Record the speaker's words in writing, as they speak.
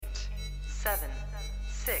7,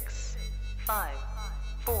 6, 5,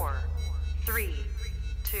 4, 3,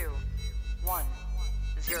 2, 1,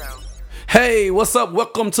 0. Hey, what's up?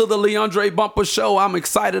 Welcome to the LeAundrae Bumpus Show. I'm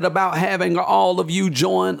excited about having all of you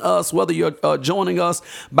join us, whether you're joining us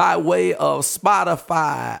by way of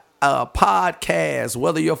Spotify, podcast,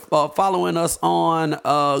 whether you're following us on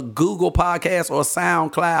Google Podcasts or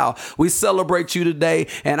SoundCloud. We celebrate you today,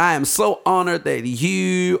 and I am so honored that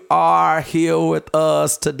you are here with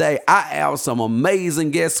us today. I have some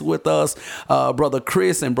amazing guests with us, Brother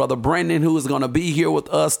Chris and Brother Brandon, who is going to be here with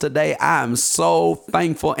us today. I am so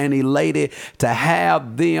thankful and elated to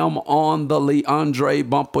have them on the LeAundrae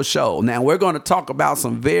Bumpus Show. Now, we're going to talk about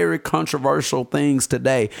some very controversial things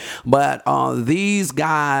today, but these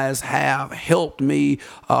guys have helped me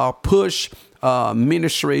push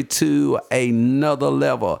ministry to another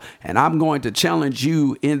level. And I'm going to challenge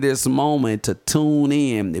you in this moment to tune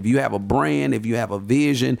in. If you have a brand, if you have a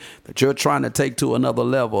vision that you're trying to take to another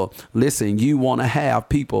level, listen, you want to have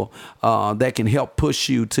people that can help push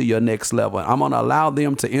you to your next level. I'm going to allow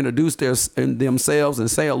them to introduce themselves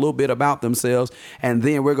and say a little bit about themselves. And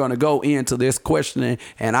then we're going to go into this questioning,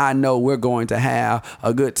 and I know we're going to have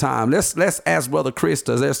a good time. Let's ask Brother Chris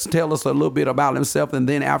to tell us a little bit about himself, and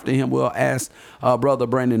then after him, we'll ask Brother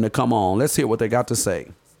Brandon to come on. Let's hear what they got to say.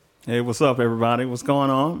 Hey, what's up, everybody? What's going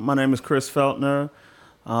on? My name is Chris Feltner.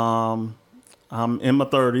 I'm in my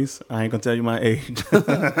 30s. I ain't gonna tell you my age.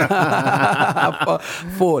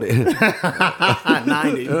 40.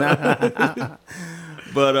 90.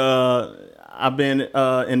 But I've been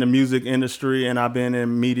in the music industry, and I've been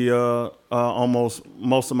in media almost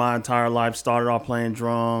most of my entire life. Started off playing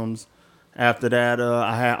drums. After that,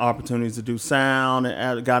 I had opportunities to do sound,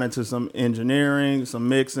 and got into some engineering, some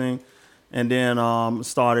mixing, and then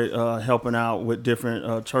started helping out with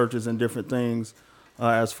different churches and different things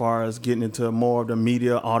as far as getting into more of the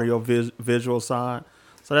media, audio, visual side.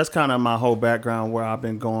 So that's kind of my whole background, where I've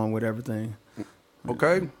been going with everything.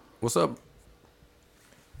 Okay. What's up?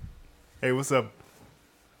 Hey, what's up?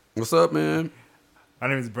 What's up, man? My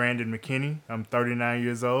name is Brandon McKinnie. I'm 39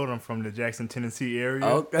 years old. I'm from the Jackson, Tennessee area.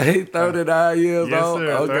 Okay, 39 years yes, old. Yes,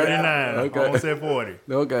 sir. Okay. 39. Okay. Almost at 40.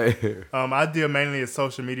 Okay. I deal mainly in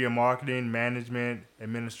social media marketing, management,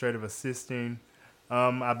 administrative assisting.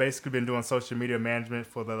 I've basically been doing social media management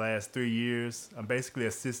for the last 3 years. I'm basically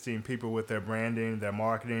assisting people with their branding, their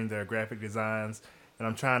marketing, their graphic designs, and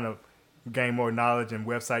I'm trying to gain more knowledge in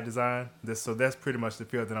website design. So that's pretty much the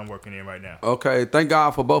field that I'm working in right now. Okay, thank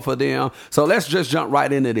God for both of them. So let's just jump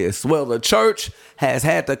right into this. Well, the church has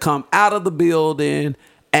had to come out of the building,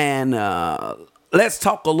 and let's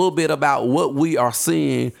talk a little bit about what we are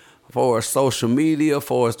seeing for social media,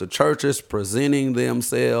 for as the churches presenting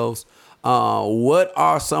themselves. What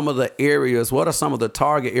are some of the areas? What are some of the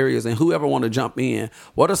target areas? And whoever want to jump in,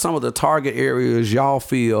 what are some of the target areas y'all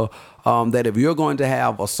feel that if you're going to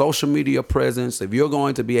have a social media presence, if you're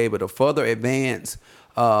going to be able to further advance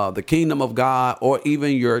the kingdom of God or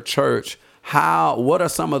even your church, what are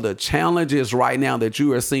some of the challenges right now that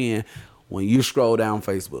you are seeing when you scroll down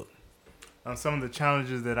Facebook? Some of the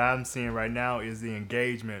challenges that I'm seeing right now is the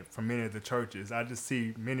engagement from many of the churches. I just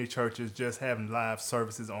see many churches just having live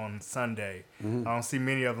services on Sunday. Mm-hmm. I don't see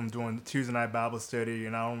many of them doing Tuesday night Bible study,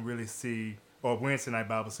 and I don't really see, or Wednesday night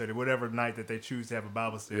Bible study, whatever night that they choose to have a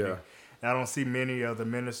Bible study. Yeah. And I don't see many of the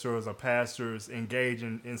ministers or pastors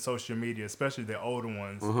engaging in social media, especially the older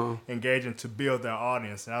ones, engaging to build their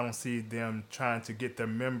audience. And I don't see them trying to get their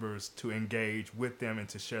members to engage with them and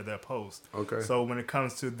to share their posts. Okay. So when it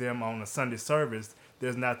comes to them on a Sunday service,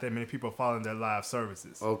 there's not that many people following their live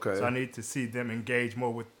services. Okay. So I need to see them engage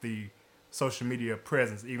more with the social media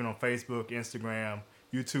presence, even on Facebook, Instagram,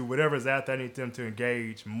 YouTube, whatever's out there. I need them to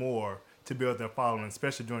engage more to build their following,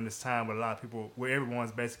 especially during this time where a lot of people, where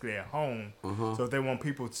everyone's basically at home. So if they want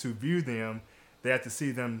people to view them, they have to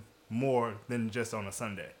see them more than just on a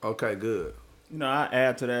Sunday. Okay, good. You know, I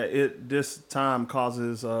add to that, this time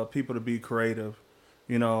causes people to be creative.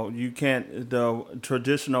 You know, you can't, the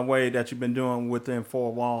traditional way that you've been doing within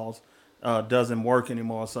four walls doesn't work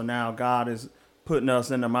anymore. So now God is putting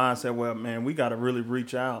us in the mindset where, man, we got to really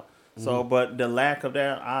reach out. So, but the lack of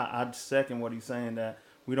that, I second what he's saying, that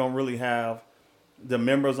we don't really have, the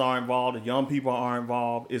members are involved, the young people are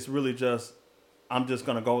involved. It's really just, I'm just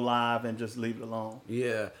going to go live and just leave it alone.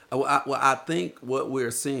 Yeah. I think what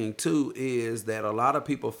we're seeing too is that a lot of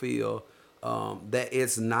people feel that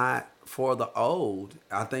it's not for the old.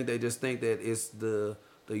 I think they just think that it's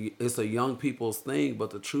it's a young people's thing.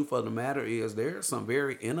 But the truth of the matter is there are some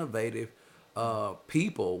very innovative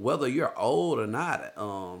people, whether you're old or not,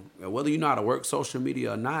 whether you know how to work social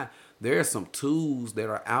media or not. There are some tools that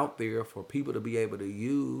are out there for people to be able to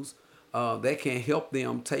use that can help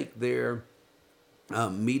them take their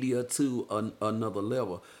media to another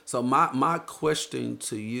level. So my question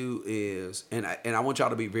to you is, and I want y'all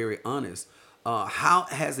to be very honest. How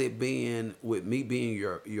has it been with me being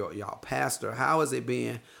y'all pastor? How has it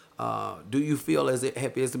been? Do you feel has there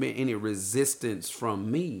been any resistance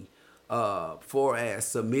from me for as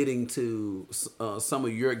submitting to some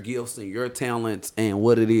of your gifts and your talents and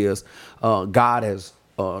what it is God has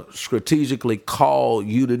strategically called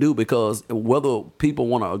you to do? Because whether people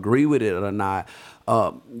want to agree with it or not,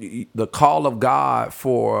 the call of God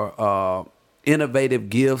for innovative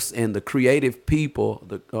gifts and the creative people,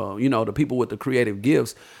 the people with the creative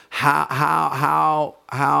gifts, how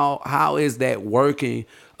is that working?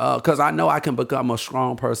 Because I know I can become a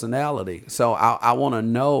strong personality, so I want to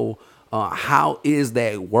know how is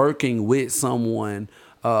that working with someone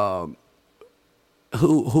who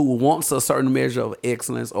wants a certain measure of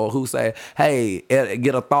excellence, or who say, hey,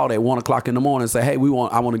 get a thought at 1:00 in the morning and say, hey,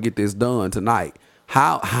 I want to get this done tonight.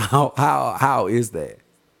 How is that?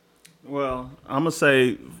 Well, I'm gonna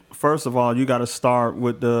say, first of all, you got to start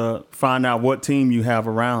with find out what team you have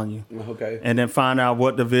around you. Okay. And then find out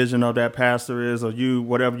what the vision of that pastor is, or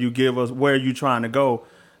whatever you give us, where you trying to go.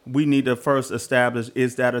 We need to first establish,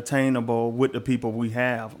 is that attainable with the people we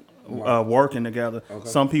have working together? Okay.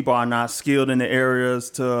 Some people are not skilled in the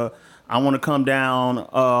areas I want to come down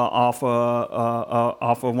off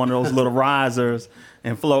of one of those little risers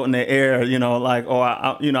and float in the air, or I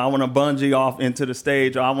want to bungee off into the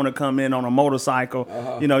stage, or I want to come in on a motorcycle.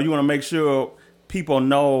 You want to make sure people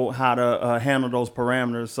know how to handle those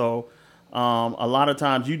parameters. So a lot of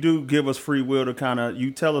times you do give us free will to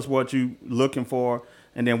you tell us what you looking for,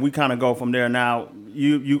 and then we kind of go from there. Now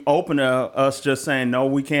you open to us just saying, no,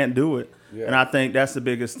 we can't do it. Yeah. And I think that's the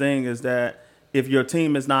biggest thing, is that if your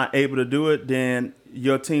team is not able to do it, then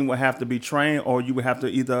your team will have to be trained, or you would have to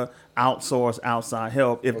either outsource outside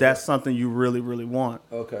help if that's something you really, really want.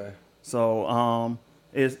 Okay. So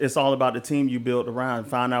it's all about the team you build around.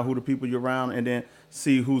 Find out who the people you're around, and then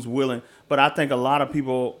see who's willing. But I think a lot of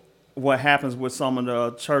people, what happens with some of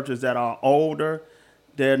the churches that are older,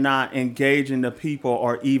 they're not engaging the people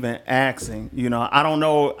or even asking. I don't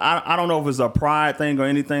know. I don't know if it's a pride thing or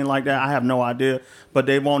anything like that. I have no idea. But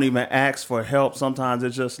they won't even ask for help. Sometimes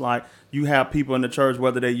it's just like, you have people in the church,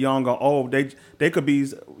 whether they're young or old, they could be,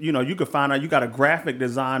 you could find out you got a graphic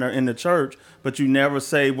designer in the church, but you never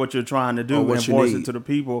say what you're trying to do and voice it to the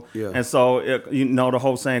people. Yeah. And so, the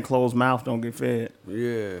whole saying, closed mouth don't get fed.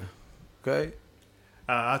 Yeah. Okay.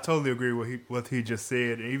 I totally agree with what he just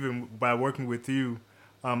said. And even by working with you,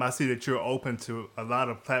 I see that you're open to a lot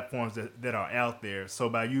of platforms that are out there. So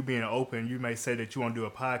by you being open, you may say that you want to do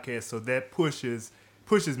a podcast. So that pushes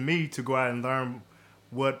me to go out and learn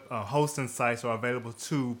what hosting sites are available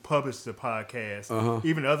to publish the podcast.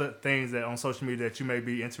 Even other things that on social media that you may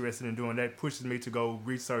be interested in doing, that pushes me to go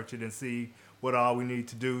research it and see what all we need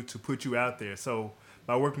to do to put you out there. So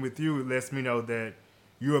by working with you, it lets me know that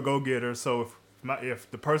you're a go-getter. So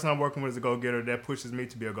if the person I'm working with is a go-getter, that pushes me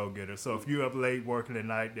to be a go-getter. So if you're up late working at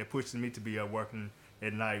night, that pushes me to be up working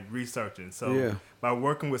at night researching. So by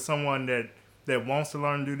working with someone that wants to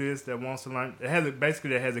learn to do this, that wants to learn, that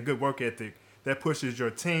has a good work ethic, that pushes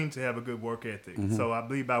your team to have a good work ethic. Mm-hmm. So I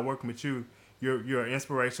believe by working with you, you're an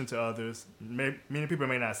inspiration to others. Many people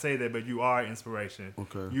may not say that, but you are inspiration.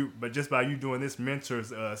 Okay. But just by you doing this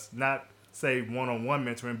mentors us, not say one-on-one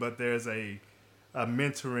mentoring, but there's a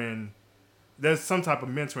mentoring. There's some type of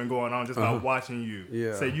mentoring going on just by watching you.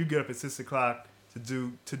 Yeah. Say you get up at 6:00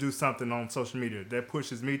 to do something on social media. That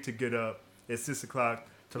pushes me to get up at 6:00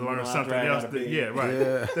 to learn something else. I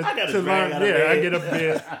get up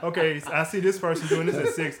there. Okay, I see this person doing this at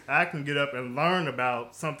 6. I can get up and learn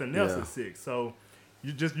about something else at 6. So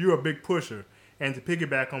you're a big pusher. And to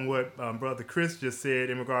piggyback on what Brother Chris just said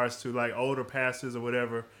in regards to like older pastors or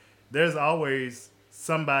whatever, there's always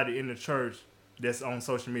somebody in the church that's on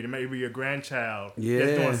social media, maybe your grandchild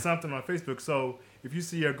that's doing something on Facebook. So if you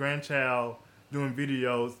see your grandchild doing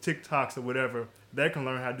videos, TikToks or whatever, they can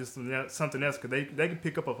learn how to do something else, because they can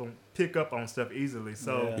pick up on stuff easily.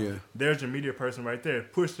 So there's your media person right there.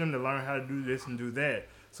 Push them to learn how to do this and do that.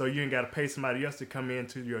 So you ain't got to pay somebody else to come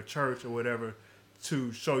into your church or whatever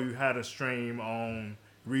to show you how to stream on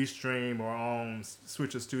Restream or on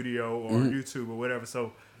Switcher Studio or YouTube or whatever.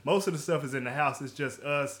 So most of the stuff is in the house. It's just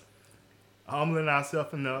us humbling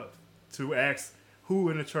ourselves enough to ask who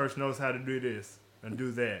in the church knows how to do this and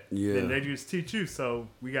do that. Yeah. And they just teach you, so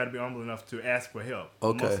we got to be humble enough to ask for help.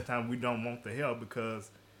 Okay. Most of the time we don't want the help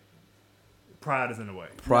because pride is in the way.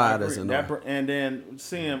 Pride is in the way. And then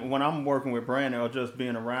seeing, when I'm working with Brandon or just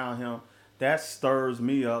being around him, that stirs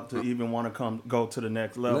me up to even want to go to the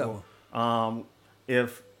next level.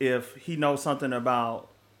 If he knows something about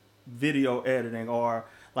video editing, or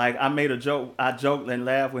like I made a joke, I joked and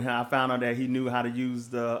laughed with him. I found out that he knew how to use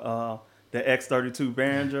the X32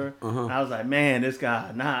 Behringer. I was like, man, this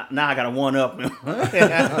guy, now I gotta one up him.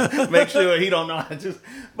 Make sure he don't know how to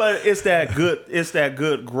but it's that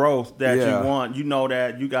good growth that you want. You know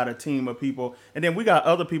that you got a team of people, and then we got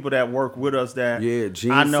other people that work with us that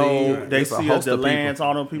I know they see us, the Lance,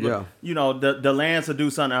 all those people. Yeah. You know, the Lance will do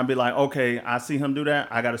something, I'll be like, okay, I see him do that,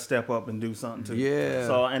 I gotta step up and do something too. Yeah.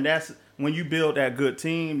 So, and that's when you build that good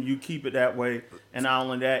team, you keep it that way. And not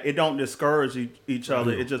only that, it don't discourage each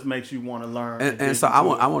other. It just makes you want to learn. And so I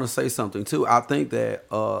want to say something too. I think that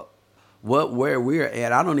where we're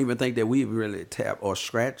at, I don't even think that we really tap or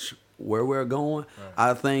scratch where we're going.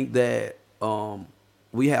 Right. I think that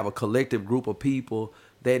we have a collective group of people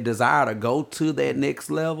that desire to go to that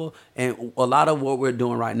next level. And a lot of what we're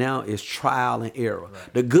doing right now is trial and error.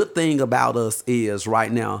 Right. The good thing about us is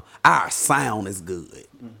right now, our sound is good.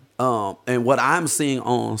 Mm-hmm. And what I'm seeing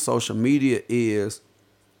on social media is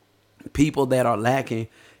people that are lacking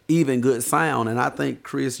even good sound. And I think,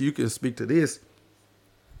 Chris, you can speak to this,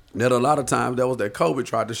 that a lot of times that was that COVID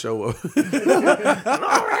tried to show up.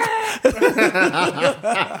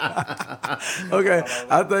 Okay,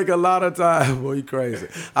 I think a lot of times, boy, you crazy.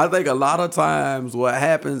 I think a lot of times what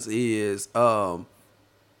happens is,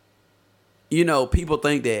 you know, people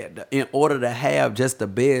think that in order to have just the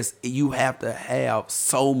best, you have to have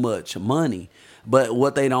so much money. But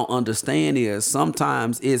what they don't understand is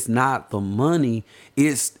sometimes it's not the money,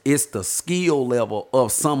 it's the skill level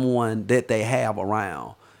of someone that they have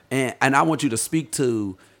around. And I want you to speak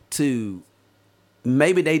to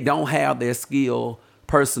maybe they don't have their skill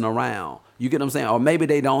person around. You get what I'm saying? Or maybe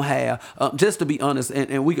they don't have, just to be honest,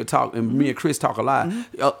 and we could talk, and me and Chris talk a lot.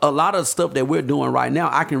 A lot of stuff that we're doing right now,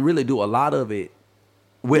 I can really do a lot of it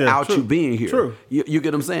without you being here. True. You get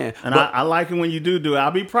what I'm saying? And I like it when you do it. I'll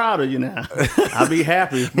be proud of you now. I'll be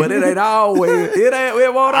happy. But it ain't always,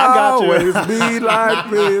 it won't always be like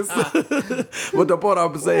this. But the point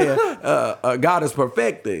I'm saying, God is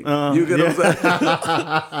perfecting. You get what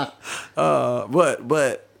I'm saying?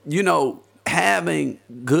 But you know, having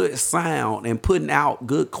good sound and putting out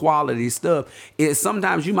good quality stuff is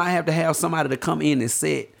sometimes you might have to have somebody to come in and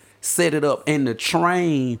set it up and to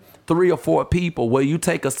train 3 or 4 people where you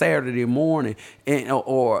take a Saturday morning and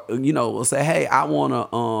or you know say, hey,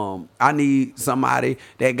 I need somebody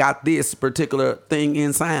that got this particular thing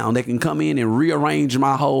in sound that can come in and rearrange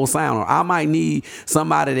my whole sound. Or I might need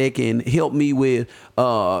somebody that can help me with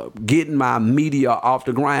getting my media off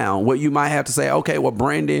the ground. What you might have to say, okay, well,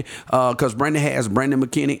 Brandon, because Brandon has Brandon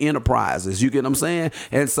McKinnie Enterprises. You get what I'm saying?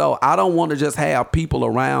 And so I don't want to just have people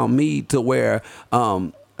around me to where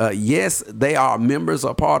yes, they are members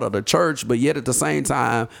or part of the church, but yet at the same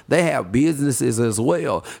time, they have businesses as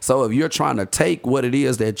well. So if you're trying to take what it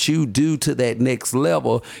is that you do to that next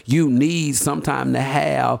level, you need sometime to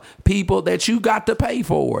have people that you got to pay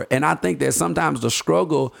for. And I think that sometimes the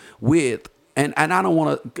struggle with, and I don't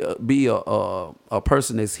want to be a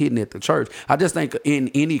person that's hidden at the church. I just think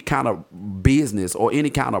in any kind of business or any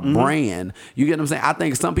kind of brand, you get what I'm saying? I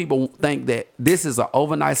think some people think that this is an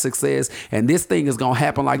overnight success and this thing is going to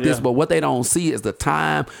happen like this. But what they don't see is the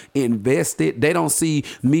time invested. They don't see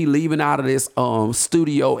me leaving out of this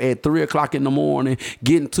studio at 3 o'clock in the morning,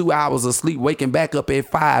 getting 2 hours of sleep, waking back up at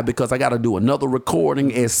 5 because I got to do another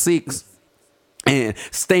recording at 6. And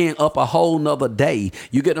staying up a whole nother day.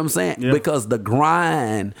 You get what I'm saying? Yeah. Because the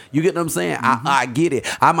grind, you get what I'm saying? I get it.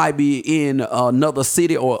 I might be in another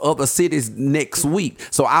city or other cities next week.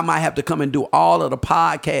 So I might have to come and do all of the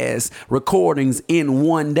podcast recordings in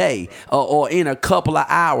one day or in a couple of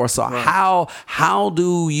hours. So how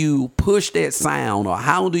do you push that sound, or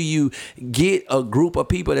how do you get a group of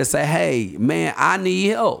people that say, hey, man, I need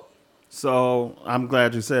help? So I'm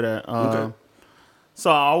glad you said that. Okay. So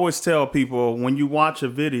I always tell people, when you watch a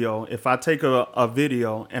video, if I take a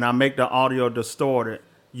video and I make the audio distorted,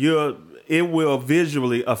 it will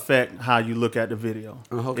visually affect how you look at the video.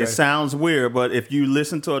 Okay. It sounds weird, but if you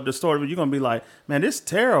listen to a distorted, you're going to be like, man, this is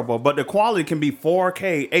terrible. But the quality can be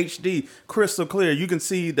 4K, HD, crystal clear. You can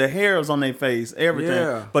see the hairs on their face, everything.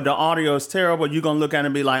 Yeah. But the audio is terrible. You're going to look at it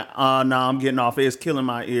and be like, nah, I'm getting off. It's killing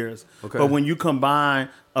my ears. Okay. But when you combine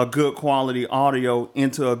a good quality audio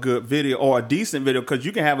into a good video, or a decent video, because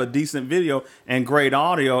you can have a decent video and great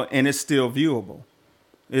audio and it's still viewable.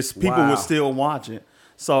 People will still watch it.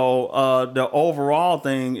 So the overall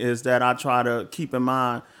thing is that I try to keep in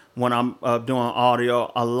mind when I'm doing audio.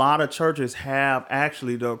 A lot of churches have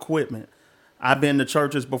actually the equipment. I've been to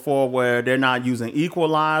churches before where they're not using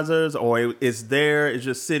equalizers, or it's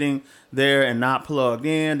just sitting there and not plugged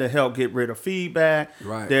in to help get rid of feedback.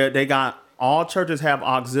 Right. They got all churches have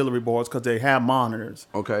auxiliary boards because they have monitors.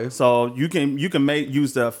 Okay. So you can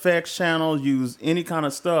use the effects channel, use any kind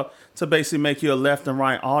of stuff to basically make you a left and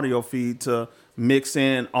right audio feed to mix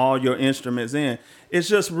in all your instruments in. It's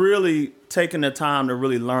just really taking the time to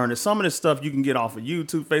really learn it. Some of this stuff you can get off of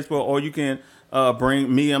YouTube, Facebook, or you can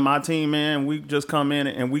bring me and my team in. We just come in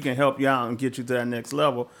and we can help you out and get you to that next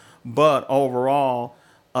level. But overall,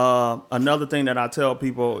 another thing that I tell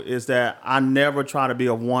people is that I never try to be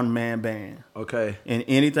a one-man band. Okay. In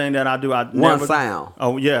anything that I do, One sound.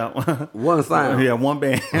 Oh, yeah. One sound. Yeah, one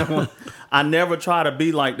band. I never try to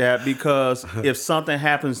be like that, because if something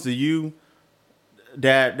happens to you,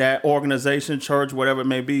 that organization, church, whatever it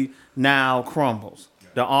may be, now crumbles.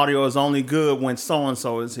 The audio is only good when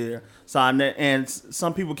so-and-so is here. And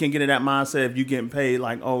some people can get in that mindset if you're getting paid,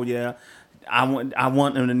 like, oh, yeah, I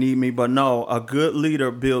want them to need me. But no, a good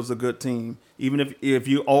leader builds a good team. Even if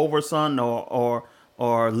you over something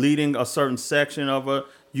or leading a certain section of it,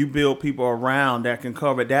 you build people around that can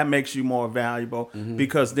cover it. That makes you more valuable,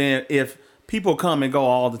 because then if people come and go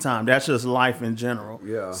all the time, that's just life in general.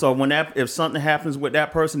 Yeah. So if something happens with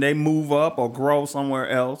that person, they move up or grow somewhere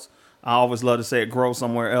else. I always love to say it, grow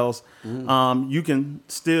somewhere else. You can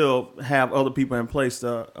still have other people in place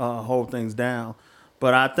to hold things down.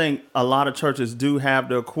 But I think a lot of churches do have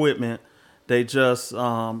the equipment. They just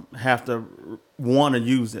have to want to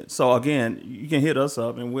use it. So again, you can hit us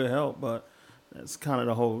up and we'll help. But that's kind of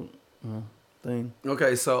the whole thing.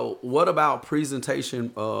 Okay, so what about presentation,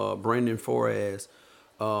 Brandon Flores,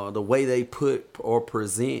 the way they put or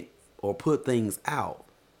present or put things out?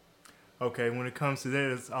 Okay, when it comes to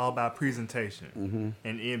that, it's all about presentation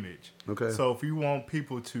and image. Okay. So if you want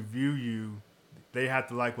people to view you, they have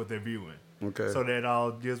to like what they're viewing. Okay. So that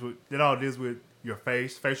all deals with your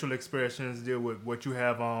face, facial expressions, deal with what you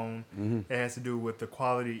have on. It has to do with the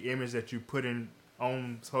quality image that you put in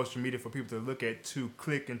on social media for people to look at, to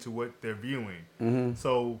click into what they're viewing.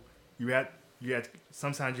 So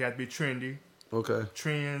sometimes you have to be trendy. Okay.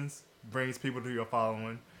 Trends brings people to your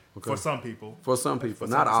following. Okay. For some people.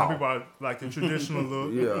 Not all. Some people are like the traditional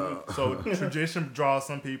look. Yeah. So tradition draws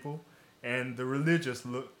some people, and the religious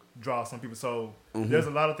look draws some people. So there's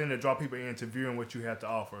a lot of things that draw people into viewing what you have to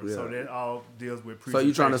offer. Yeah. So that all deals with presentation. So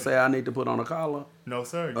you trying to say I need to put on a collar? No,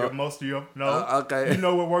 sir. Most of your okay. You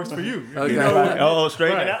know what works for you. Okay. You know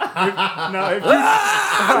straight right. out.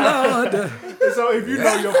 If you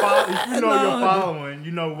know your following,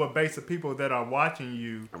 you know what base of people that are watching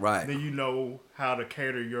you. Right. Then you know how to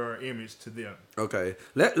cater your image to them. Okay.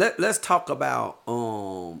 Let's talk about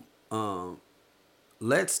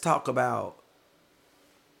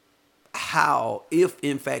how, if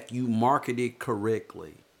in fact you market it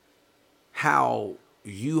correctly, how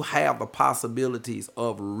you have the possibilities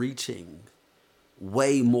of reaching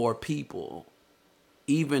way more people,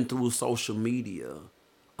 even through social media.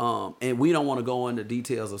 And we don't want to go into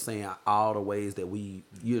details of saying all the ways that we,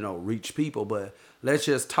 reach people, but let's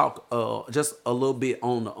just talk just a little bit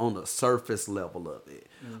on the surface level of it.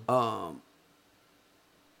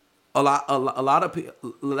 A lot of people.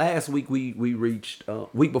 Last week we reached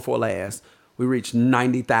week before last we reached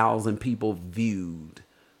 90,000 people viewed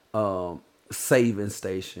Saving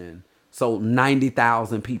Station. So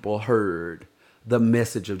 90,000 people heard the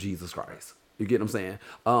message of Jesus Christ. You get what I'm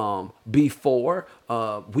saying? Before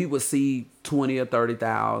we would see 20 or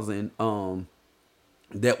 30,000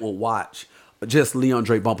 that will watch just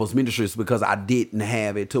LeAundrae Bumpus Ministries, because I didn't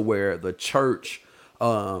have it to where the church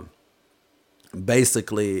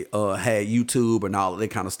basically had YouTube and all of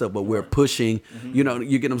that kind of stuff, but we're pushing, you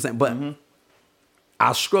get what I'm saying? But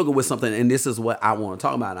I struggle with something, and this is what I want to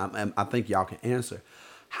talk about. I think y'all can answer.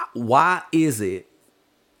 Why is it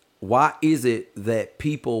that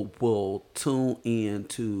people will tune in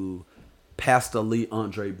to Pastor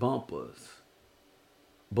LeAundrae Bumpus,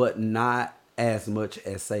 but not as much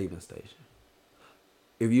as Saving Station?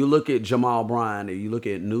 If you look at Jamal Bryant, or you look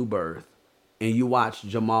at New Birth, and you watch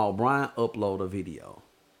Jamal Bryant upload a video,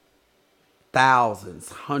 thousands,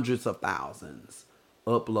 hundreds of thousands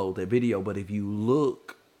upload that video. But if you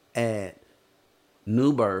look at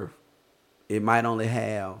New Birth, it might only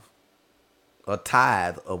have a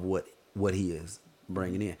tithe of what he is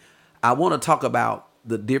bringing in. I want to talk about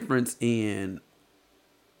the difference in,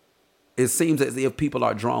 it seems as if people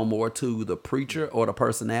are drawn more to the preacher or the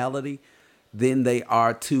personality than they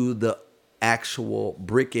are to the actual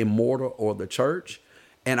brick and mortar or the church.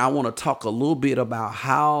 And I want to talk a little bit about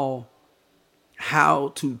how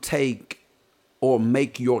to take or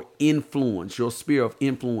make your influence, your sphere of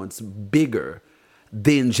influence bigger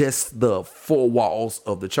than just the four walls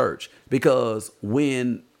of the church? Because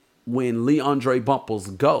when LeAundrae Bumpus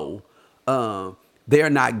go, they're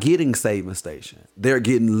not getting Saving Station. They're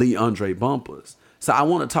getting LeAundrae Bumpus. So I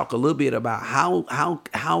want to talk a little bit about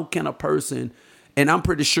how can a person, and I'm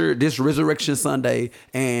pretty sure this Resurrection Sunday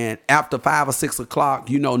and after 5 or 6 o'clock,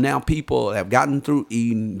 now people have gotten through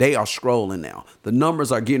eating. They are scrolling now. The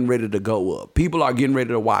numbers are getting ready to go up. People are getting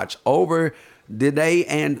ready to watch over today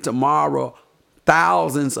and tomorrow.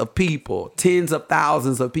 Thousands of people, tens of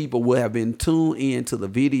thousands of people will have been tuned in to the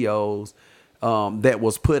videos that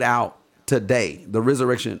was put out today, the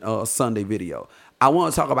Resurrection Sunday video. I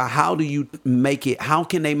want to talk about how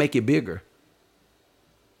can they make it bigger?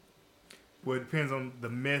 Well, it depends on the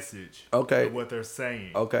message Okay. of what they're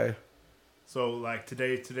saying. Okay. So like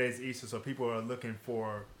today's Easter, so people are looking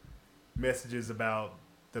for messages about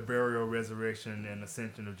the burial, resurrection, and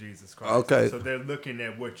ascension of Jesus Christ. Okay. So they're looking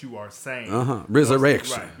at what you are saying.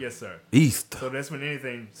 Resurrection. Right. Yes, sir. Easter. So that's when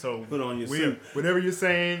anything. So Put on your suit. whatever you're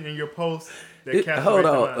saying in your post, that Hold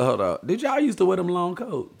on. Did y'all used to wear them long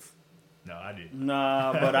coats? No, I didn't.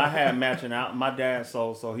 Nah, but I had matching out. My dad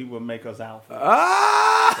sold, so he would make us outfits.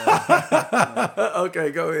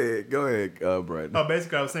 Okay, go ahead, Brandon. Oh,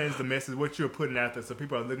 basically, I was saying is the message, what you're putting out there, so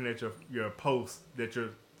people are looking at your posts that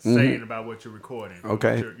you're saying about what you're recording.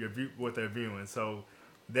 Okay. What they're viewing. So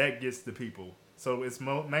that gets the people. So it's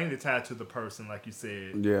mainly tied to the person, like you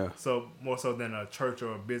said. Yeah. So more so than a church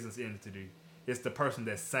or a business entity, it's the person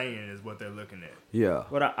that's saying is what they're looking at. Yeah.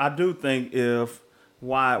 But I do think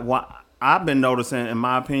why I've been noticing, in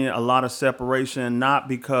my opinion, a lot of separation, not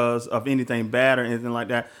because of anything bad or anything like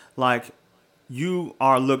that. Like, you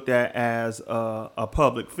are looked at as a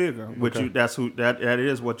public figure, which that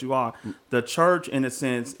is what you are. The church, in a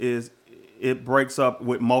sense, it breaks up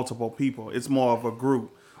with multiple people. It's more of a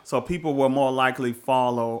group. So people will more likely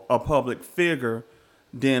follow a public figure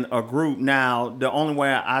than a group. Now, the only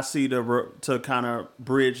way I see to kind of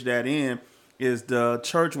bridge that in is the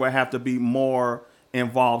church will have to be more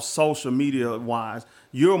involved social media wise.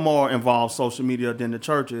 You're more involved social media than the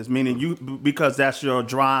church is, meaning because that's your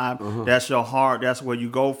drive, that's your heart, that's where you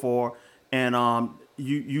go for, and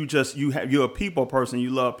you're a people person, you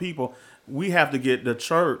love people. We have to get the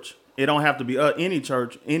church. It don't have to be any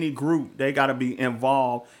church, any group. They got to be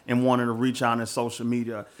involved in wanting to reach out in social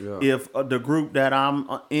media. Yeah. If the group that I'm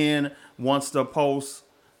in wants to post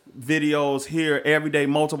videos here every day,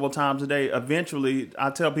 multiple times a day, eventually, I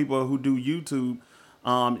tell people who do YouTube,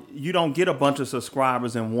 you don't get a bunch of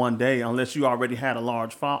subscribers in one day unless you already had a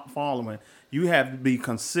large following. You have to be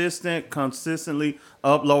consistently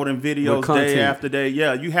uploading videos day after day.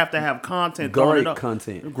 Yeah, you have to have content.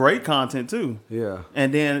 Great content too. Yeah.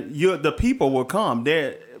 And then the people will come.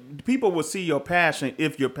 People will see your passion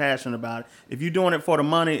if you're passionate about it. If you're doing it for the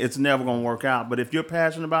money, it's never going to work out. But if you're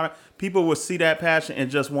passionate about it, people will see that passion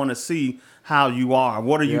and just want to see how you are.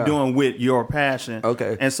 What are you doing with your passion?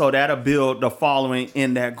 Okay. And so that'll build the following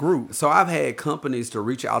in that group. So I've had companies to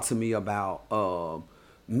reach out to me about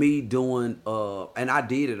me doing, and I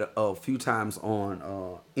did it a few times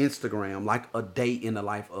on Instagram, like a day in the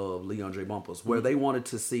life of LeAundrae Bumpus, where they wanted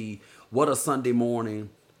to see what a Sunday morning,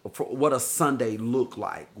 what a Sunday looked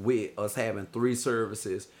like with us having 3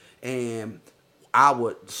 services. And I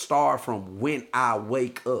would start from when I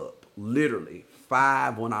wake up, literally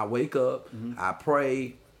 5 when I wake up, I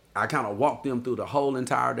pray. I kind of walk them through the whole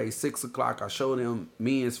entire day. 6 o'clock, I show them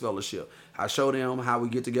men's fellowship. I show them how we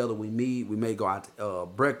get together. We meet. We may go out to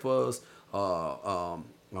breakfast on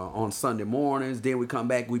Sunday mornings. Then we come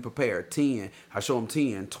back. We prepare 10. I show them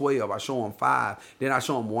 10, 12. I show them 5. Then I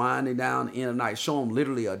show them winding down the end of the night. Show them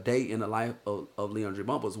literally a day in the life of LeAundrae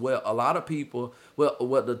Bumpus. Well, a lot of people,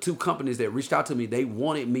 the 2 companies that reached out to me, they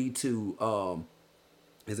wanted me to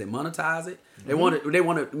monetize it? They wanted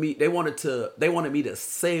me to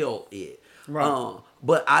sell it. Right.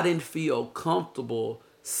 But I didn't feel comfortable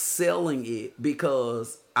selling it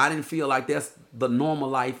because I didn't feel like that's the normal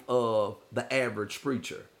life of the average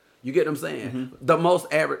preacher. You get what I'm saying?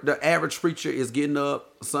 The average preacher is getting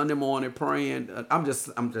up Sunday morning praying. I'm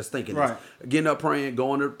just thinking this. Getting up praying,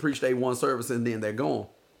 going to preach day 1 service, and then they're gone.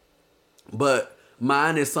 But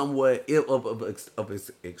mine is somewhat of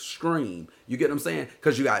extreme. You get what I'm saying?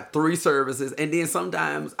 Because you got 3 services, and then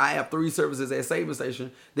sometimes I have 3 services at Saving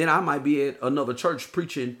Station. Then I might be at another church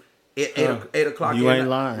preaching at 8 o'clock. You ain't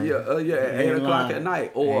lying. Yeah, at 8 o'clock at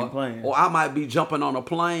night, or I might be jumping on a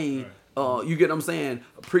plane. You get what I'm saying?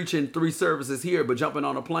 Preaching 3 services here, but jumping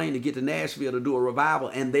on a plane to get to Nashville to do a revival,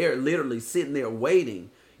 and they're literally sitting there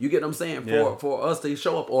waiting. You get what I'm saying? Yeah. For us to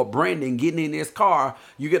show up, or Brandon getting in his car,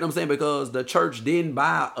 you get what I'm saying? Because the church didn't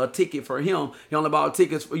buy a ticket for him. He only bought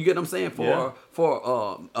tickets for, you get what I'm saying?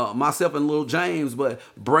 For myself and little James, but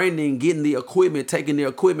Brandon getting the equipment, taking the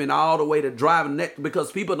equipment all the way to driving that,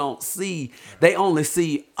 because people don't see, they only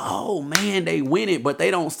see, oh man, they win it, but they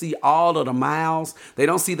don't see all of the miles. They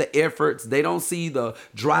don't see the efforts. They don't see the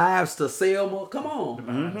drives to Selma. Come on.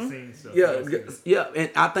 Behind the scenes stuff. Yeah. And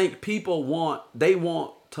I think people want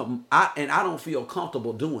to, I don't feel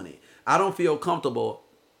comfortable doing it. I don't feel comfortable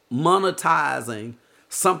monetizing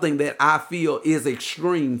something that I feel is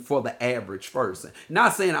extreme for the average person.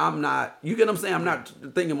 Not saying I'm not, you get what I'm saying? I'm not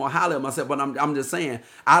thinking more highly of myself, but I'm just saying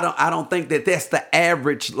I don't think that that's the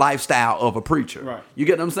average lifestyle of a preacher. Right. You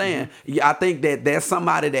get what I'm saying? Yeah, I think that there's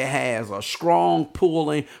somebody that has a strong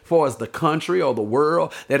pulling for as the country or the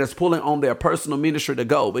world that is pulling on their personal ministry to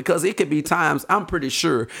go, because it could be times, I'm pretty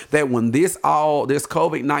sure that when this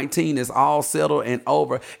COVID-19 is all settled and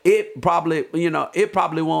over, it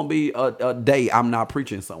probably won't be a day I'm not preaching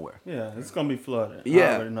somewhere. Yeah, it's gonna be flooded.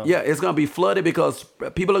 Yeah, it's gonna be flooded, because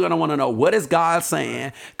people are gonna want to know, what is God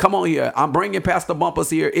saying? Come on here, I'm bringing Pastor Bumpus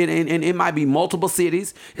here, and it might be multiple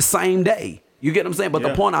cities, same day. You get what I'm saying? But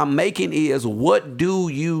the point I'm making is, what do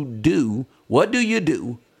you do? What do you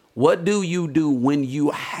do? What do you do when you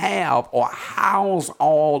have or house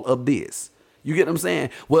all of this? You get what I'm saying?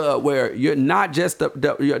 Well, where you're not just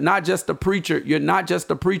you're not just a preacher. You're not just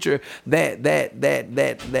a preacher that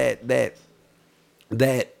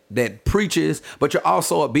preaches, but you're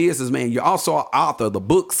also a businessman. You're also an author. The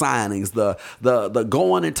book signings, the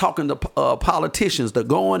going and talking to politicians, the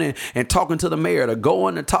going and talking to the mayor, the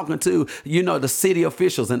going and talking to the city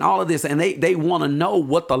officials, and all of this. And they want to know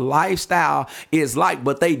what the lifestyle is like,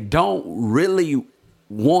 but they don't really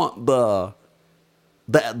want the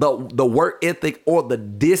work ethic or the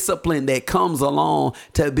discipline that comes along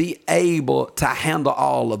to be able to handle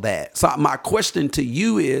all of that. So my question to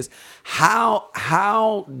you is,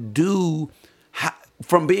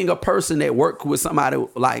 from being a person that worked with somebody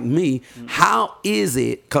like me, how is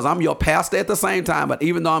it, because I'm your pastor at the same time, but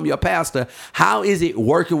even though I'm your pastor, how is it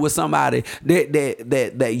working with somebody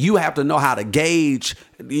that you have to know how to gauge?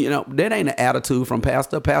 That ain't an attitude from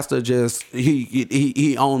pastor. Pastor just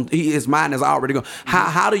his mind is already gone.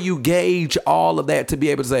 How do you gauge all of that to be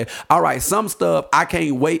able to say, all right, some stuff I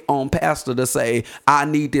can't wait on pastor to say I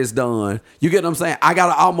need this done. You get what I'm saying? I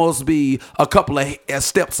gotta almost be a couple of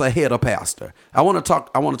steps ahead of pastor. I want to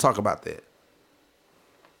talk about that.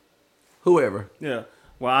 Whoever. Yeah.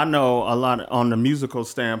 Well, I know a lot on the musical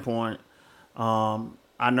standpoint.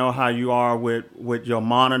 I know how you are with your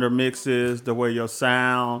monitor mixes, the way your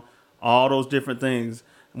sound, all those different things.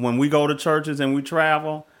 When we go to churches and we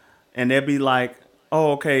travel, and they'll be like,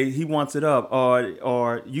 oh, okay, he wants it up.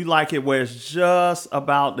 Or you like it where it's just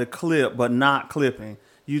about the clip, but not clipping.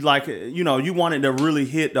 You like it, you want it to really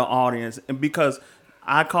hit the audience. And because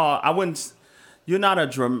you're not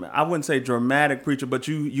I wouldn't say dramatic preacher, but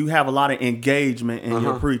you have a lot of engagement in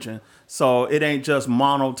your preaching. So it ain't just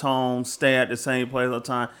monotone, stay at the same place all the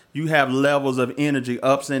time. You have levels of energy,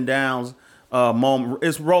 ups and downs.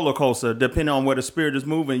 It's roller coaster. Depending on where the spirit is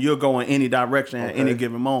moving, you'll go in any direction at any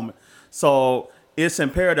given moment. So it's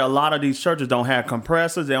imperative. A lot of these churches don't have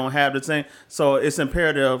compressors. They don't have the same. So it's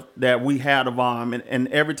imperative that we have the volume. And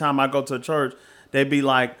every time I go to a church, they be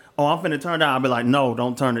like, oh, I'm finna turn it down. I'll be like, no,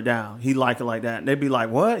 don't turn it down. He like it like that. And they be like,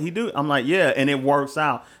 what? He do? I'm like, yeah. And it works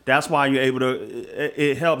out. That's why you're able to,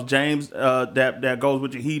 it helps James that goes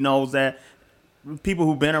with you. He knows that. People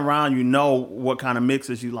who've been around, what kind of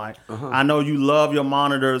mixes you like. I know you love your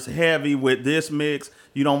monitors heavy with this mix.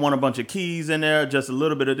 You don't want a bunch of keys in there, just a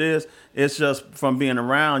little bit of this. It's just from being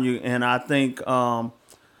around you. And I think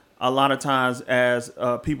a lot of times as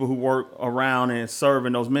people who work around and serve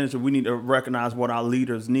in those ministries, we need to recognize what our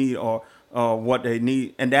leaders need or what they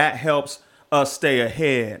need. And that helps us stay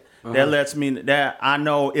ahead. That lets me that I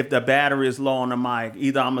know if the battery is low on the mic,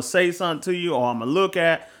 either I'm going to say something to you or I'm going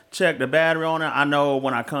to check the battery on it. I know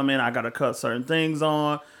when I come in, I got to cut certain things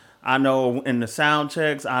on. I know in the sound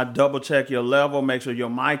checks, I double check your level, make sure your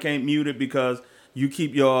mic ain't muted, because you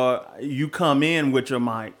come in with your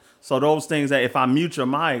mic. So those things that if I mute your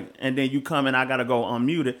mic and then you come in, I got to go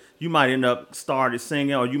unmute it, you might end up started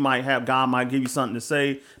singing, or you might have God might give you something to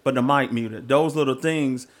say, but the mic muted. Those little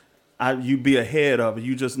things, you be ahead of it.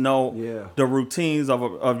 You just know the routines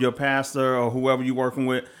of your pastor or whoever you're working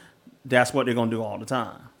with. That's what they're going to do all the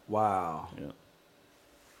time. Wow. Yeah.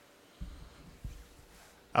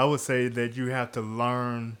 I would say that you have to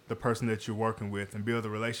learn the person that you're working with and build a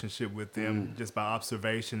relationship with them just by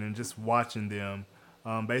observation and just watching them.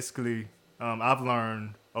 Basically, I've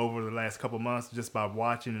learned over the last couple months just by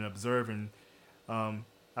watching and observing.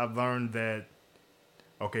 I've learned that,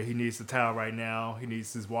 okay, he needs the towel right now. He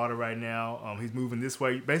needs his water right now. He's moving this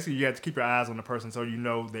way. Basically, you have to keep your eyes on the person so you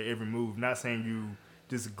know their every move. Not saying you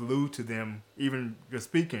just glued to them. Even you're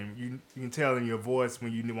speaking, you can tell in your voice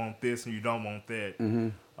when you want this and you don't want that,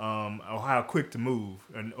 or how quick to move,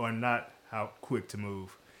 or not how quick to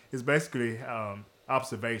move. It's basically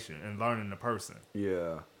observation and learning the person.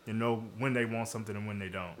 Yeah. You know when they want something and when they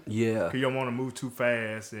don't. Yeah. Because you don't want to move too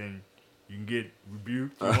fast and you can get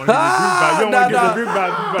rebuked. You don't want to get rebuked by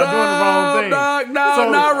doing the wrong thing.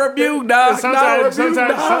 Not rebuke, dog.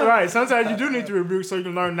 Sometimes you do need to rebuke so you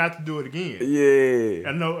can learn not to do it again. Yeah.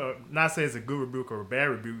 I know, not say it's a good rebuke or a bad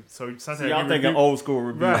rebuke. So sometimes y'all thinking old school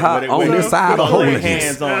rebuke. Right. On this side of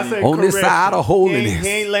holiness. On this side of holiness. He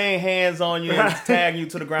ain't laying hands on you and tagging you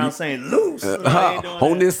to the ground saying loose.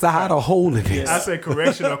 On this side of holiness. I say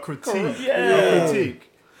correction or critique. Critique.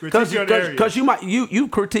 Because you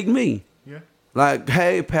critique me. Yeah. Like,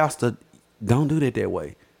 hey, pastor, don't do that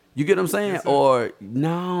way. You get what I'm saying? Yes, or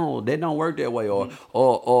no, that don't work that way.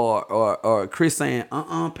 Or Chris saying,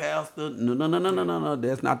 pastor, no,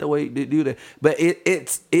 that's not the way to do that. But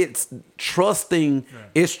it's trusting. Right.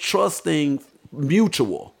 It's trusting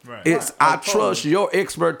mutual. Right. It's I trust your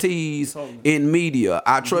expertise in media.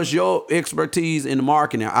 I trust your expertise in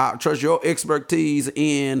marketing. I trust your expertise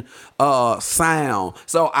in sound.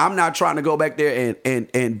 So I'm not trying to go back there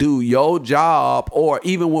and do your job, or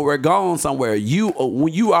even when we're gone somewhere. You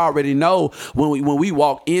already know when we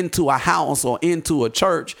walk into a house or into a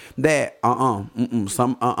church that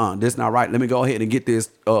this not right. Let me go ahead and get this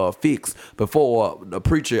fixed before the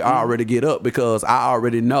preacher already get up, because I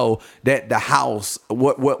already know that the house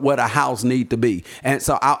what a house need to be. And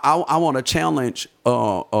so I want to challenge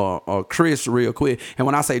Chris real quick. And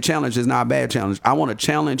when I say challenge, it's not a bad challenge. I want to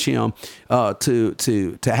challenge him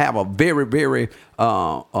to have a very, very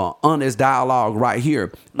honest dialogue right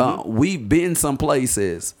here. We've been some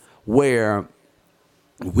places where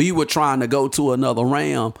we were trying to go to another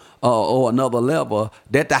realm or another level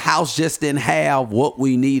that the house just didn't have what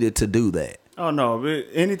we needed to do that. Oh no!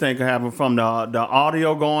 Anything can happen, from the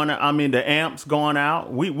audio going. I mean, the amps going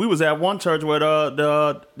out. We was at one church where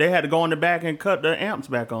they had to go in the back and cut the amps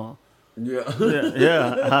back on.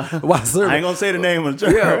 Yeah. Why, sir? I ain't gonna say the name of the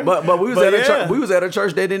church. Yeah, but we was at a church. We was at a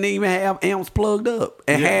church that didn't even have amps plugged up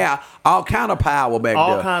and had all kind of power back there.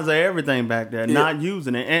 All kinds of everything back there, not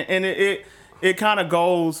using it, and it kind of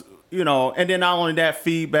goes. You know, and then not only that,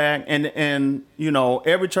 feedback, and you know,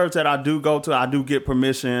 every church that I do go to, I do get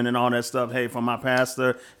permission and all that stuff. Hey, from my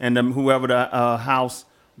pastor and whoever the house,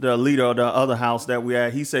 the leader of the other house that we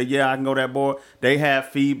had, he said, yeah, I can go that board. They had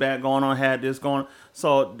feedback going on, had this going on.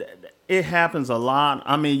 So it happens a lot.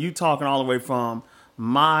 I mean, you talking all the way from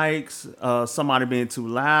mics, somebody being too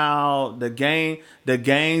loud, the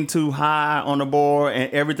gain too high on the board,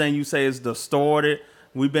 and everything you say is distorted.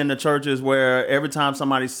 We've been to churches where every time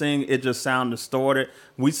somebody sing, it just sounds distorted.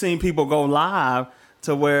 We've seen people go live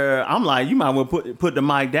to where I'm like, you might well put the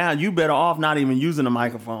mic down. You better off not even using the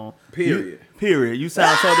microphone. Period. You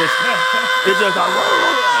sound so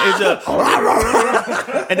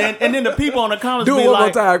and then the people in the comments do be it one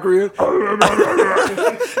like, more time, Chris. Glory!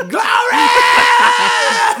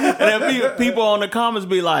 And then people on the comments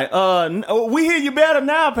be like, we hear you better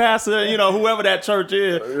now, Pastor. You know, whoever that church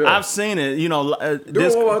is. Yeah. I've seen it. You know, do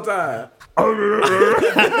it one more time.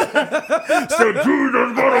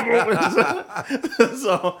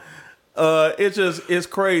 So it's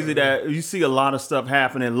crazy that you see a lot of stuff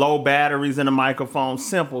happening. Low batteries in the microphone,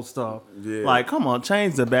 simple stuff. Yeah. Like, come on,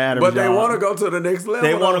 change the battery. But they want to go to the next level.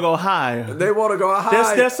 They want to go higher. They want to go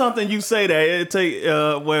higher. There's something you say that it take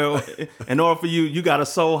well, in order for you got to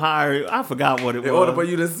soar higher. I forgot what it was. In order for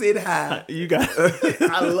you to sit high, you got.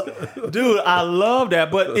 I love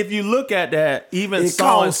that. But if you look at that, even it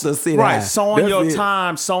costs to sit high. Sowing your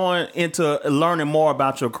time, sowing into learning more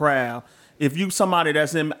about your craft. If you somebody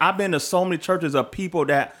that's in, I've been to so many churches of people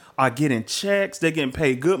that are getting checks, they're getting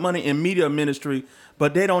paid good money in media ministry,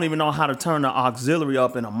 but they don't even know how to turn the auxiliary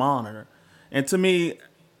up in a monitor. And to me,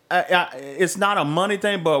 it's not a money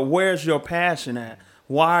thing, but where's your passion at?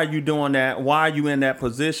 Why are you doing that? Why are you in that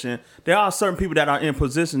position? There are certain people that are in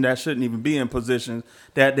positions that shouldn't even be in positions,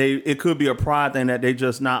 that it could be a pride thing that they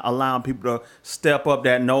just not allowing people to step up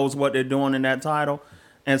that knows what they're doing in that title.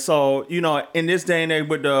 And so, you know, in this day and age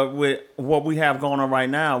with what we have going on right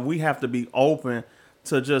now, we have to be open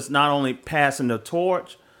to just not only passing the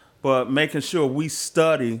torch, but making sure we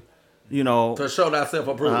study, you know. To show that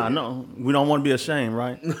self-approval. I know. We don't want to be ashamed,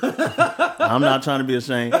 right? I'm not trying to be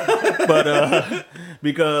ashamed. But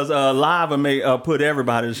because live may put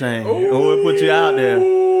everybody to shame. Or put you out there.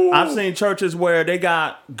 I've seen churches where they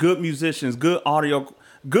got good musicians, good audio,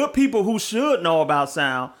 good people who should know about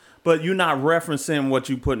sound, but you're not referencing what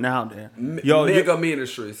you putting out there. Mega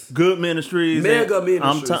ministries. Good ministries. Mega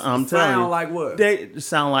ministries. I'm telling you. Sound like what? They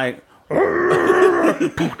sound like...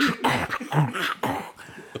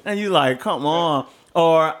 and you like, come on.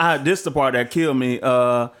 Or this the part that killed me.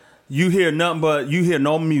 You hear nothing but, you hear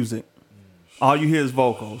no music. All you hear is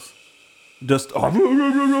vocals. Just God is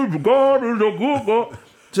a good God.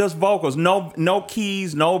 Just vocals. No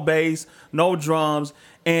keys, no bass, no drums.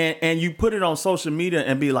 And you put it on social media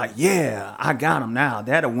and be like, yeah, I got him now.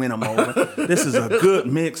 That'll win him over. This is a good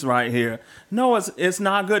mix right here. No, it's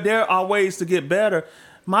not good. There are ways to get better.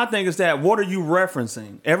 My thing is that, what are you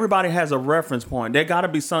referencing? Everybody has a reference point. There got to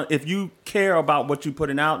be some. If you care about what you're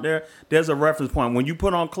putting out there, there's a reference point. When you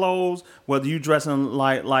put on clothes, whether you dressing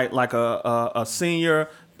like a senior,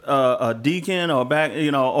 a deacon, or back,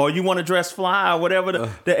 or you want to dress fly, or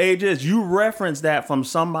whatever the age is, you reference that from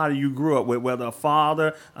somebody you grew up with, whether a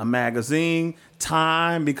father, a magazine,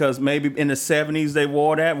 time, because maybe in the 70s they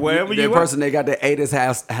wore that. Wherever you person, they got the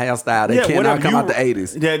 80s hairstyle. They cannot come out the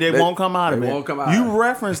 80s. They won't come out of it. Won't come out. You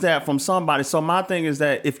reference that from somebody. So my thing is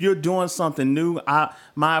that if you're doing something new,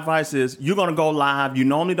 my advice is, you're gonna go live. You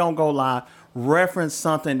normally don't go live. Reference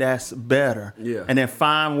something that's better. Yeah. And then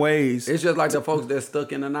find ways. It's just like the folks that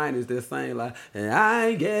stuck in the 90s. They're saying like,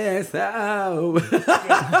 I guess so.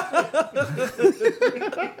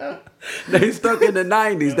 They stuck in the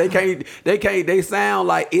 90s. They sound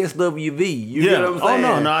like SWV. You get what I'm saying?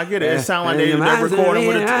 Oh, no, I get it. It sounds like they recording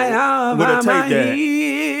with a tape deck.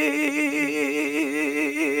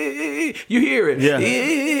 You hear it. Yeah.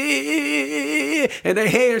 And they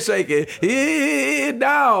hand shaking.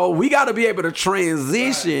 No, we got to be able to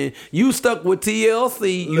transition. You stuck with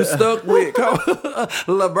TLC. You stuck with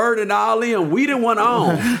LeVert and all them. We didn't want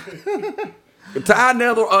on. Tie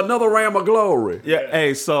another ram of glory. Yeah.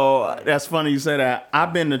 Hey, so that's funny you say that.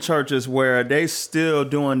 I've been to churches where they still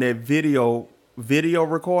doing their video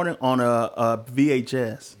recording on a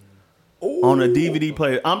VHS, on a DVD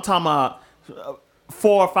player. I'm talking about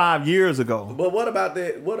 4 or 5 years ago. But what about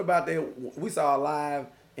that? What about that? We saw it live,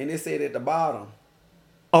 and it said at the bottom.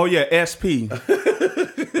 Oh yeah, SP.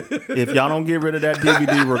 If y'all don't get rid of that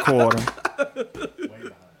DVD recorder,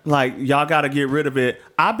 like, y'all got to get rid of it.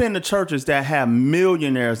 I've been to churches that have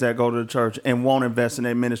millionaires that go to the church and won't invest in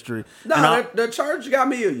their ministry. No, the church got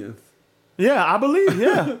millions. Yeah, I believe.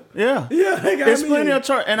 Yeah. Yeah, they got it's plenty of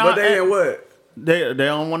church, but they ain't what? They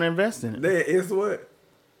don't want to invest in it. It's what?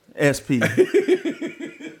 SP.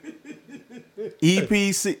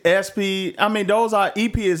 EPC, SP. I mean, those are,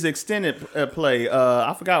 EP is extended play.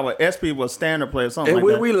 I forgot what SP was, standard play or something and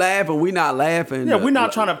like that. We laughing, we not laughing. Yeah, we're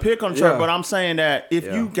not trying to pick on church, but I'm saying that if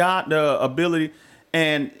you got the ability,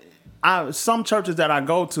 and some churches that I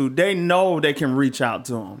go to, they know they can reach out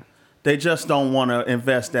to them. They just don't want to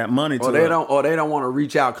invest that money to them. Or they don't want to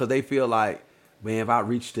reach out because they feel like, man, if I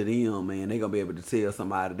reach to them, man, they're going to be able to tell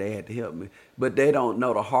somebody they had to help me. But they don't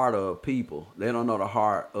know the heart of people. They don't know the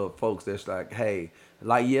heart of folks that's like, hey,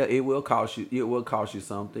 like, yeah, it will cost you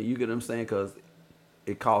something. You get what I'm saying? Because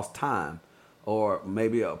it costs time. Or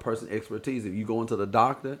maybe a person's expertise. If you go into the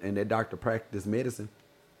doctor and that doctor practices medicine,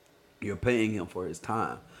 you're paying him for his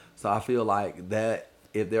time. So I feel like that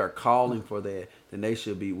if they're calling for that, then they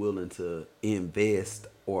should be willing to invest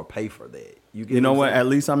or pay for that. You know what? At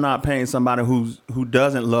least I'm not paying somebody who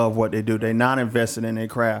doesn't love what they do. They're not invested in their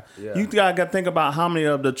craft. Yeah. You got to think about how many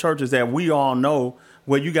of the churches that we all know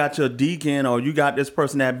where you got your deacon or you got this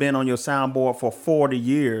person that been on your soundboard for 40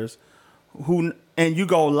 years and you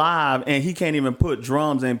go live and he can't even put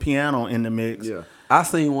drums and piano in the mix. Yeah. I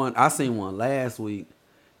seen one last week,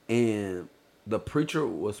 and the preacher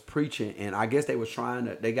was preaching, and I guess they was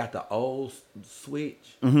they got the old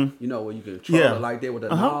switch, you know, where you can control it like that with a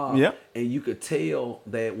knob. Yeah. And you could tell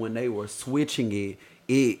that when they were switching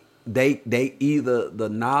they either the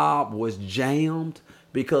knob was jammed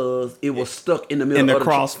because it was stuck in the middle. In the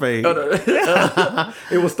crossfade.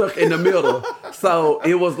 It was stuck in the middle. So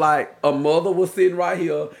it was like a mother was sitting right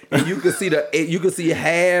here, and you could see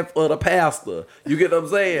half of the pastor. You get what I'm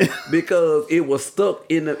saying? Because it was stuck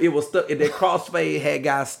and that crossfade had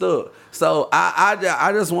got stuck. So I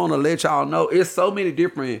just want to let y'all know it's so many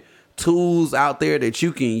different tools out there that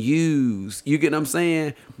you can use. You get what I'm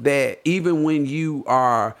saying? That even when you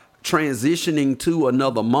are transitioning to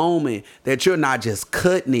another moment, that you're not just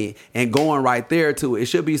cutting it and going right there to it. It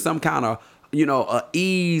should be some kind of, a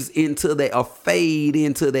ease into that, a fade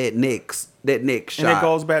into that next shot. And it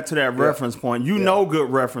goes back to that reference point. You know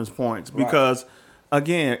good reference points because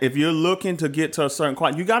again, if you're looking to get to a certain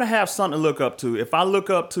quality, you got to have something to look up to. If I look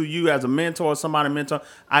up to you as a mentor or somebody mentor,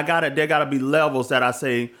 there got to be levels that I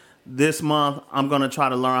say, this month, I'm going to try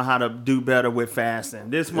to learn how to do better with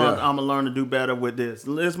fasting. This month, I'm going to learn to do better with this.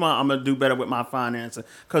 This month, I'm going to do better with my financing.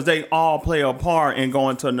 Because they all play a part in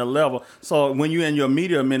going to another level. So when you're in your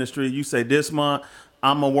media ministry, you say, this month,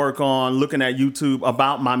 I'm going to work on looking at YouTube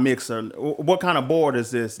about my mixer. What kind of board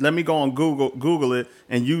is this? Let me go on Google it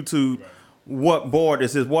and YouTube. Right. What board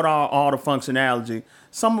is this? What are all the functionality?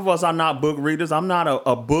 Some of us are not book readers. I'm not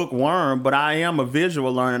a bookworm, but I am a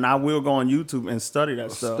visual learner, and I will go on YouTube and study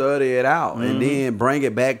that stuff. Study it out, and then bring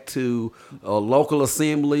it back to local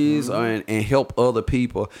assemblies and help other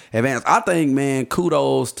people advance. I think, man,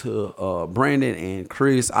 kudos to Brandon and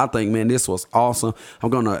Chris. I think, man, this was awesome. I'm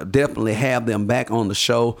gonna definitely have them back on the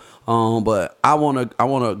show, but I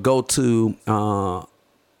wanna go to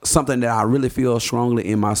something that I really feel strongly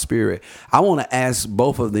in my spirit. I want to ask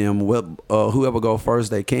both of them, whoever go first,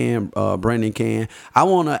 they can, Brandon can. I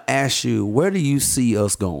want to ask you, where do you see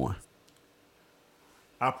us going?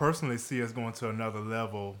 I personally see us going to another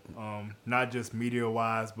level, not just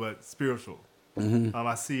media-wise, but spiritual. Mm-hmm.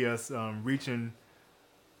 I see us reaching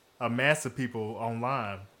a mass of people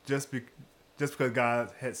online just because God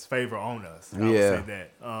has favor on us. I would say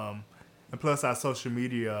that. And plus our social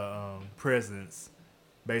media presence,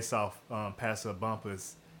 based off Pastor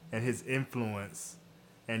Bumpus and his influence,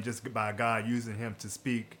 and just by God using him to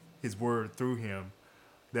speak his word through him,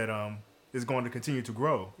 that is going to continue to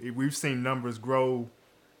grow. We've seen numbers grow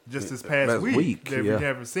just this past week that we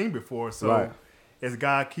haven't seen before. So as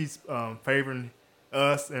God keeps favoring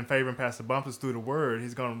us and favoring Pastor Bumpus through the word,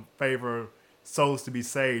 he's going to favor souls to be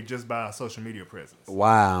saved just by our social media presence.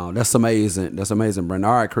 Wow, that's amazing. That's amazing, Brandon.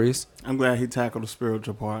 All right, Chris. I'm glad he tackled the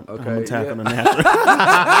spiritual part. Okay, I'm gonna tackle the natural.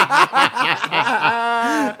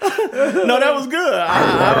 No, that was good.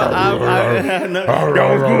 That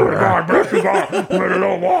was good. God bless you, God. Let it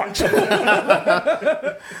all watch.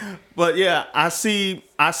 But yeah, I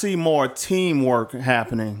see more teamwork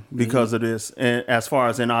happening because of this. And as far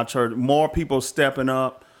as in our church, more people stepping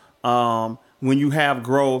up. When you have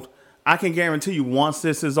growth, I can guarantee you, once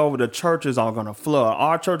this is over, the churches are going to flood.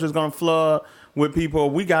 Our church is going to flood with people.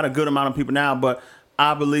 We got a good amount of people now, but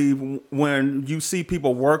I believe when you see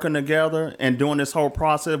people working together and doing this whole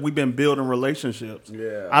process, we've been building relationships.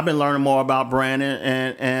 Yeah, I've been learning more about Brandon,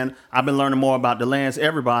 and I've been learning more about DeLance,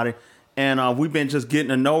 everybody. And we've been just getting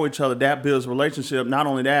to know each other. That builds relationship. Not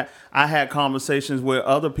only that, I had conversations with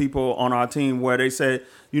other people on our team where they said,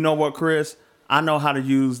 you know what, Chris? I know how to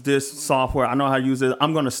use this software. I know how to use it.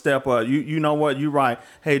 I'm going to step up. You know what? You're right.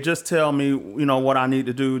 Hey, just tell me, what I need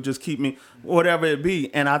to do. Just keep me, whatever it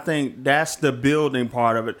be. And I think that's the building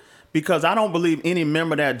part of it. Because I don't believe any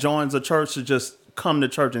member that joins a church should just come to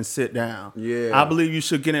church and sit down. Yeah. I believe you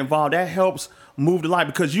should get involved. That helps move the life.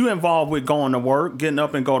 Because you involved with going to work, getting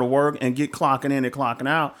up and go to work, and get clocking in and clocking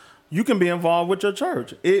out. You can be involved with your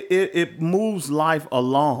church. It moves life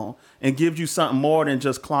along and gives you something more than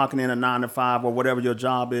just clocking in a 9 to 5 or whatever your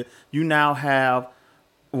job is. You now have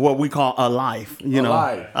what we call a life.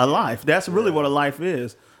 A life. That's really what a life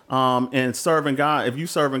is. And serving God. If you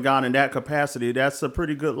serving God in that capacity, that's a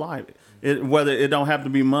pretty good life. Whether it don't have to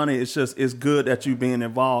be money, it's good that you being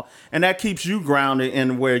involved, and that keeps you grounded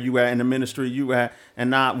in where you at in the ministry you at, and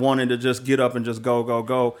not wanting to just get up and just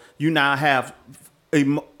go. You now have.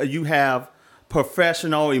 You have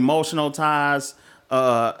professional, emotional ties,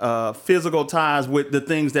 physical ties with the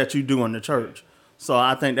things that you do in the church. So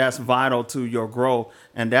I think that's vital to your growth,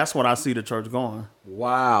 and that's what I see the church going.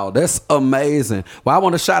 Wow, that's amazing. Well, I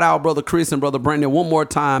want to shout out Brother Chris and Brother Brandon one more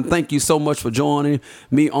time. Thank you so much for joining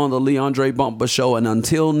me on the LeAundrae Bumpus Show. And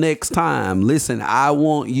until next time, listen, I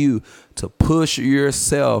want you to push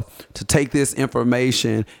yourself to take this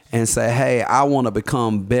information and say, hey, I want to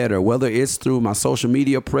become better, whether it's through my social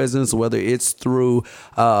media presence, whether it's through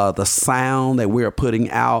the sound that we're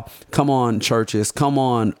putting out. Come on, churches. Come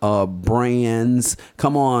on, brands.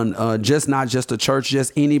 Come on, just not just a church,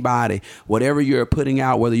 just anybody. Whatever you're putting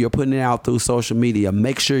out, whether you're putting it out through social media,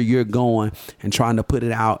 make sure you're going and trying to put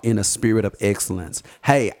it out in a spirit of excellence.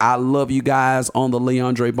 Hey, I love you guys on the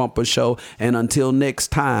LeAundrae Bumpus Show. And until next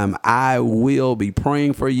time, I will be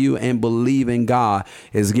praying for you and believing God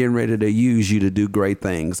is getting ready to use you to do great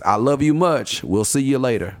things. I love you much. We'll see you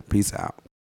later. Peace out.